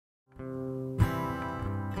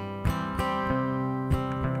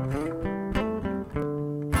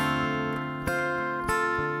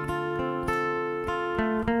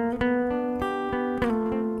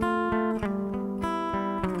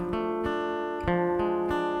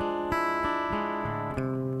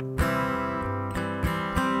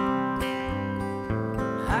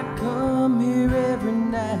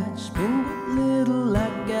night, spend what little I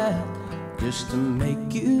got just to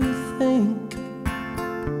make you think.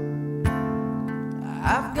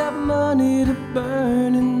 I've got money to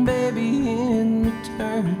burn, and baby, in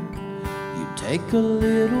return, you take a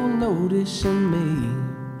little notice of me.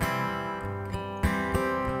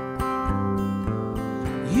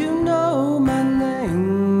 You know my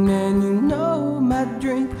name and you know my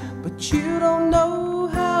drink, but you don't know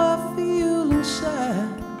how I feel inside.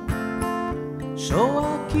 So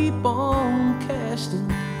I'll keep on casting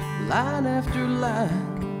line after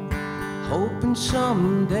line, hoping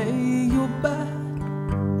someday you'll bite.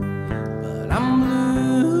 But I'm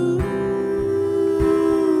blue,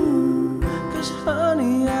 'cause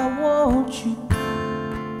honey, I want you,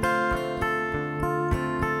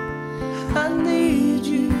 I need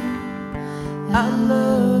you, I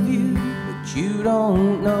love you, but you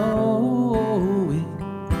don't know it.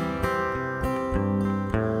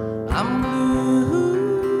 I'm blue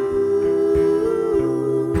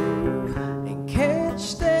and can't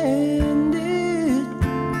stand it.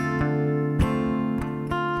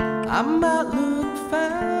 I might look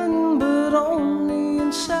fine, but on the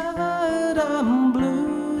inside I'm blue.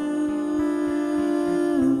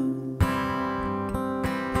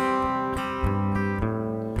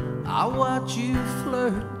 I watch you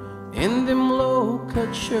flirt in them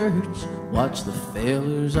low-cut shirts, watch the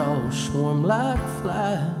fellers all swarm like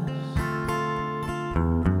flies.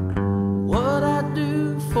 What I do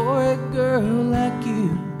for a girl like you,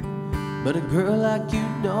 but a girl like you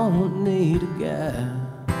don't need a guy.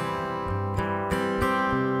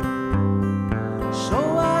 So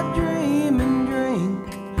I dream and drink,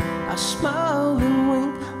 I smile and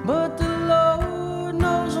wink, but the Lord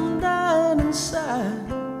knows I'm dying inside.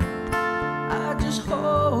 I just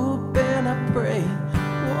hope and I pray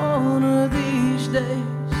one of these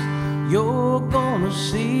days you're gonna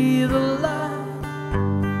see the light.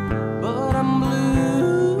 But I'm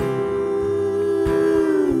blue,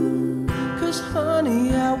 'cause honey,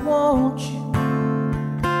 I want you,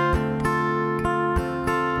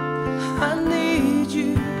 I need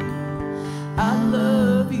you, I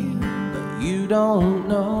love you, but you don't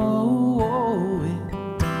know